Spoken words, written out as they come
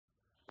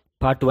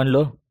Part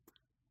 1లో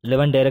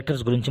 11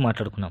 directors గురించి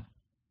మాట్లాడుకున్నాం.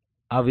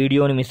 ఆ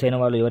వీడియోని మిస్ అయిన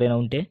వాళ్ళు ఎవరైనా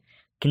ఉంటే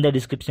కింద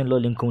డిస్క్రిప్షన్లో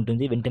లింక్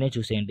ఉంటుంది, వెంటనే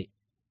చూసేయండి.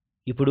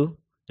 ఇప్పుడు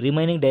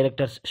రిమైనింగ్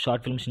డైరెక్టర్స్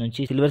షార్ట్ ఫిల్మ్స్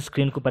నుంచి సిల్వర్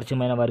స్క్రీన్కు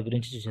పరిచయమైన వారి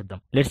గురించి చూసేద్దాం.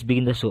 Let's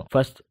begin the show.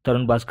 First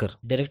Tarun Bhaskar.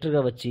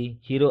 డైరెక్టర్గా వచ్చి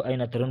హీరో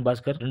అయిన తరుణ్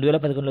భాస్కర్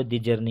 2011లో ది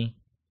జర్నీ,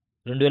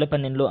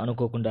 2012లో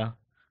అనుకోకుండా,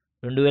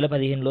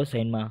 2015లో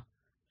సైన్మా,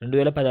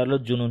 2016లో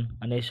జునూన్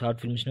అనే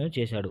షార్ట్ ఫిల్మ్స్ను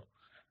చేశాడు.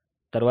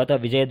 తర్వాత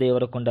విజయ్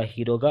దేవరకొండ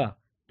హీరోగా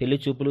పెళ్లి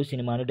చూపులు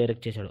సినిమాను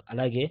డైరెక్ట్ చేశాడు.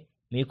 అలాగే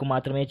మీకు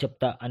మాత్రమే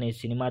చెప్తా అనే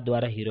సినిమా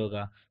ద్వారా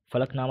హీరోగా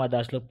ఫలక్నామా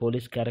దాస్లో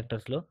పోలీస్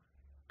క్యారెక్టర్స్లో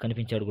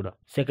కనిపించాడు కూడా.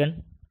 సెకండ్,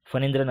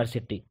 ఫణీంద్ర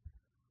నరిశెట్టి.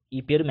 ఈ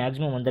పేరు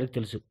మ్యాక్సిమం అందరికి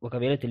తెలుసు,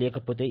 ఒకవేళ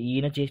తెలియకపోతే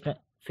ఈయన చేసిన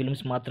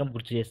ఫిల్మ్స్ మాత్రం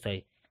గుర్తు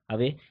చేస్తాయి.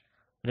 అవే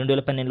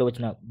 2012లో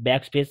వచ్చిన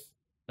బ్యాక్ స్పేస్,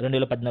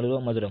 2014లో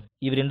మధురం.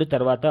 ఇవి రెండు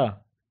తర్వాత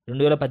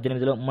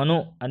 2018లో మను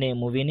అనే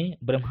మూవీని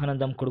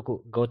బ్రహ్మానందం కొడుకు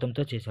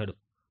గౌతమ్తో చేశాడు.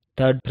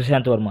 థర్డ్,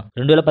 ప్రశాంత్ వర్మ.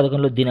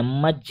 2011లో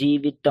దీనమ్మ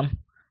జీవితం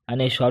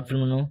అనే షార్ట్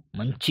ఫిల్మ్ను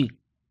మంచి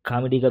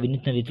కామెడీగా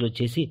వినూత్న రీతిలో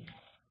చేసి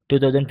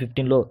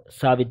 2015లో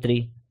Savitri,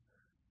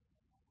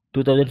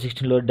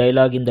 2016లో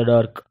dialogue in the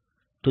dark,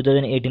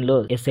 2018లో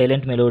a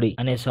silent melody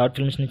అనే షార్ట్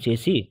ఫిల్మ్స్ని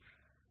చేసి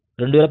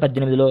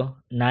 2018లో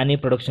నాని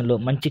ప్రొడక్షన్లో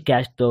మంచి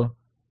క్యాస్ట్తో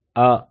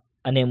ఆ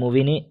అనే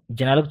మూవీని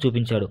జనాలకు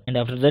చూపించాడు. And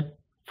after that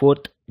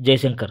fourth,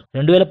 Jayashankar.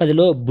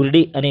 2010లో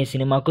బురిడి అనే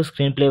సినిమాకు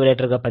స్క్రీన్ ప్లే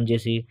రైటర్గా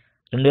పనిచేసి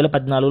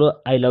 2014లో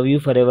I love you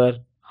for ever,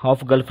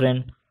 half girl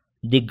friend,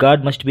 the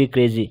God must be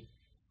crazy,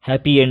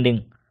 happy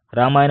ending,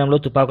 రామాయణంలో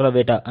తుపాకుల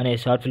వేట అనే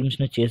షార్ట్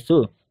ఫిల్మ్స్ను చేస్తూ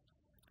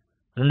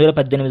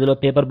 2018లో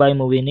పేపర్ బాయ్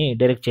మూవీని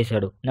డైరెక్ట్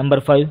చేశాడు.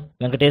 నెంబర్ 5,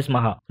 వెంకటేష్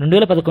మహా.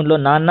 2011లో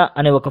నాన్న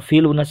అనే ఒక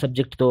ఫీల్ ఉన్న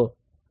సబ్జెక్ట్తో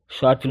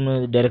షార్ట్ ఫిల్మ్ను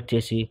డైరెక్ట్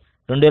చేసి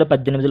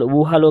 2018లో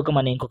ఊహాలోకం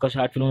అనే ఇంకొక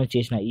షార్ట్ ఫిల్మ్ను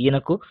చేసిన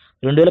ఈయనకు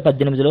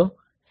 2018లో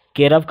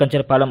కేర్ ఆఫ్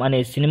కంచరపాలెం అనే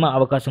సినిమా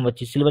అవకాశం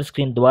వచ్చి సిల్వర్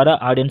స్క్రీన్ ద్వారా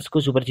ఆడియన్స్కు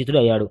సుపరిచితుడు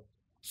అయ్యాడు.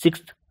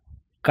 సిక్స్త్,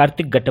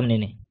 కార్తిక్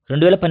ఘట్టంనేని.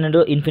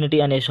 2012లో ఇన్ఫినిటీ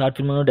అనే షార్ట్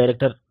ఫిల్మ్ను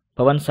డైరెక్టర్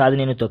పవన్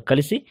సాదినేనితో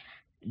కలిసి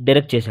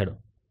డైరెక్ట్ చేశాడు.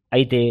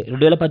 అయితే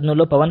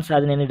 2013లో పవన్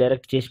సాదినేని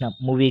డైరెక్ట్ చేసిన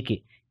మూవీకి,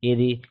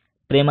 ఏది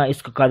ప్రేమ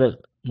ఇస్క్ కాదల్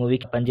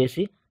మూవీకి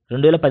పనిచేసి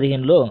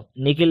 2015లో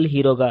నిఖిల్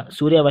హీరోగా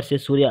సూర్య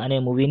వర్సెస్ సూర్య అనే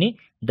మూవీని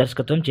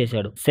దర్శకత్వం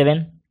చేశాడు.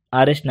 7,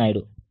 ఆర్ఎస్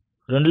నాయుడు.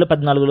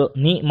 2014లో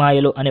నీ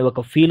మాయలో అనే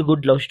ఒక ఫీల్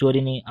గుడ్ లవ్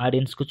స్టోరీని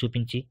ఆడియన్స్కు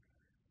చూపించి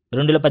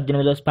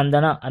 2018లో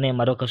స్పందన అనే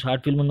మరొక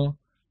షార్ట్ ఫిల్మ్ను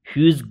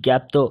హ్యూజ్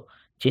గ్యాప్తో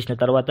చేసిన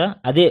తర్వాత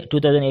అదే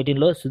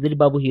 2018లో సుధీర్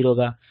బాబు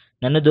హీరోగా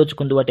నన్ను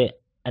దోచుకుందువటే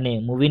అనే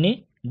మూవీని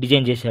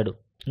డిజైన్ చేశాడు.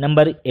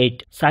 నెంబర్ 8,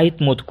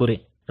 సాహిత్ మోత్కూరి.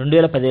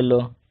 2017లో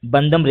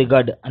బంధం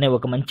రిగార్డ్ అనే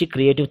ఒక మంచి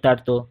క్రియేటివ్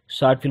థాట్తో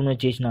షార్ట్ ఫిల్మ్ను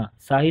చేసిన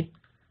సాహిత్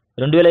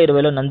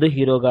 2020లో నందు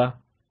హీరోగా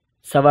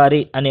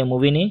సవారీ అనే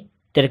మూవీని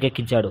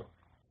తెరకెక్కించాడు.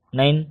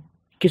 9,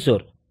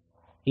 కిషోర్.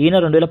 ఈయన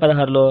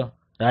 2016లో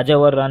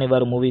రాజావారు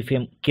రానివారు మూవీ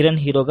ఫేమ్ కిరణ్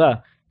హీరోగా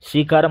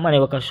శ్రీకారం అనే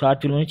ఒక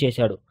షార్ట్ ఫిల్మ్ని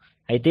చేశాడు.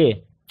 అయితే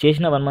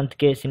చేసిన 1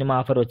 మంత్కే సినిమా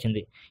ఆఫర్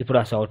వచ్చింది. ఇప్పుడు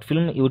ఆ షార్ట్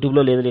ఫిల్మ్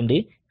యూట్యూబ్లో లేదులేండి,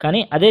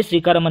 కానీ అదే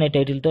శ్రీకారం అనే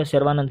టైటిల్తో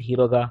శర్వానంద్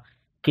హీరోగా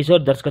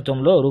కిషోర్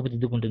దర్శకత్వంలో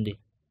రూపుదిద్దుకుంటుంది.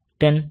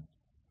 10,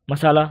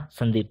 మసాలా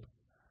సందీప్.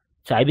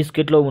 చాయ్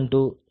బిస్కెట్లో ఉంటూ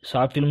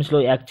షార్ట్ ఫిల్మ్స్లో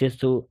యాక్ట్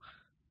చేస్తూ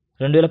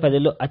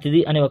 2010లో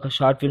అతిథి అనే ఒక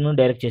షార్ట్ ఫిల్మ్ను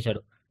డైరెక్ట్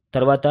చేశాడు.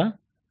 తర్వాత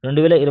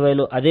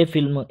 2020లో అదే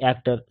ఫిల్మ్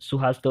యాక్టర్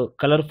సుహాస్తో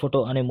కలర్ ఫోటో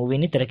అనే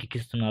మూవీని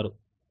తెరకెక్కిస్తున్నారు.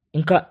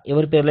 ఇంకా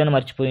ఎవరి పేర్లైనా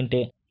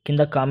మర్చిపోయింటే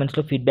కింద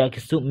కామెంట్స్లో ఫీడ్బ్యాక్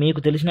ఇస్తూ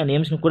మీకు తెలిసిన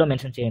నేమ్స్ను కూడా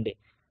మెన్షన్ చేయండి.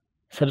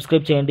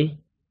 సబ్స్క్రైబ్ చేయండి,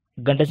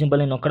 గంట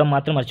సింబల్ని నొక్కడం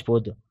మాత్రం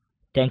మర్చిపోవద్దు.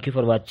 Thank you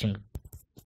for watching.